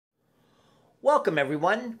Welcome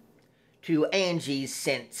everyone to Angie's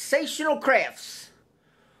Sensational Crafts,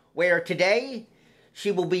 where today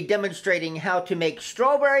she will be demonstrating how to make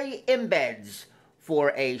strawberry embeds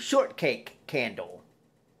for a shortcake candle.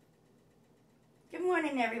 Good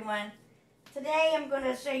morning everyone. Today I'm going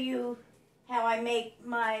to show you how I make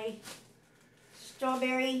my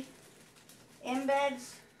strawberry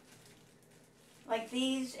embeds like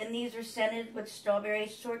these, and these are scented with strawberry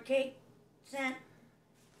shortcake scent.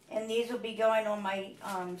 And these will be going on my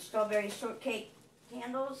strawberry shortcake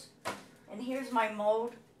candles. And here's my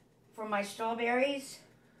mold for my strawberries,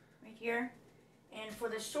 right here. And for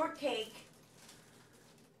the shortcake,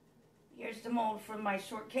 here's the mold for my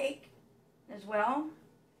shortcake as well.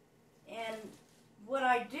 And what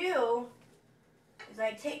I do is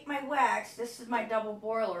I take my wax, this is my double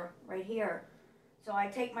boiler right here. So I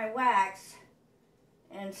take my wax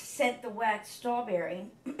and scent the wax strawberry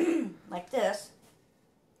like this.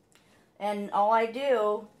 And all I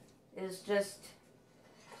do is just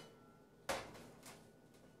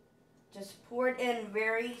pour it in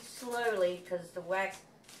very slowly, because the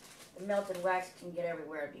melted wax can get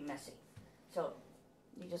everywhere and be messy. So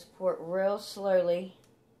you just pour it real slowly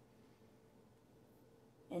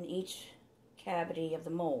in each cavity of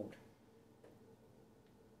the mold.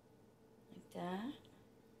 Like that.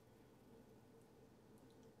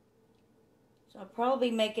 So I'll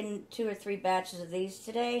probably be making 2 or 3 batches of these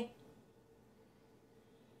today.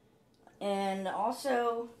 And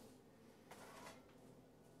also,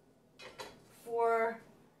 for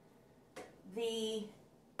the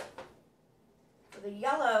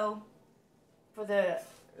yellow, for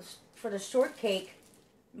the shortcake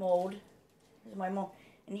mold, here's my mold,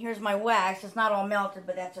 and here's my wax. It's not all melted,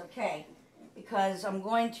 but that's okay, because I'm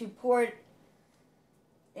going to pour it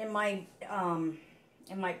in my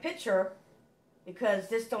pitcher, because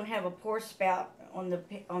this don't have a pour spout on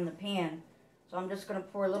the pan. So I'm just going to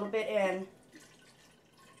pour a little bit in,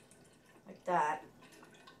 like that.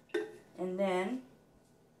 And then,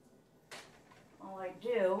 all I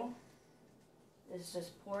do is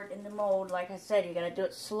just pour it in the mold. Like I said, you got to do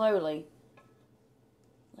it slowly,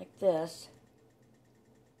 like this.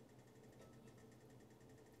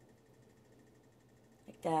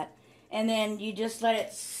 Like that. And then you just let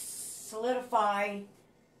it solidify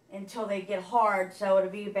until they get hard. So it'll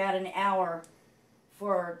be about an hour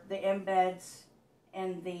for the embeds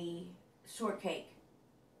and the shortcake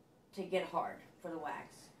to get hard for the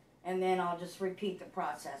wax. And then I'll just repeat the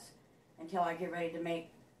process until I get ready to make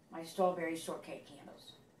my strawberry shortcake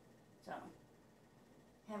candles. So,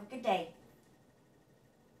 have a good day.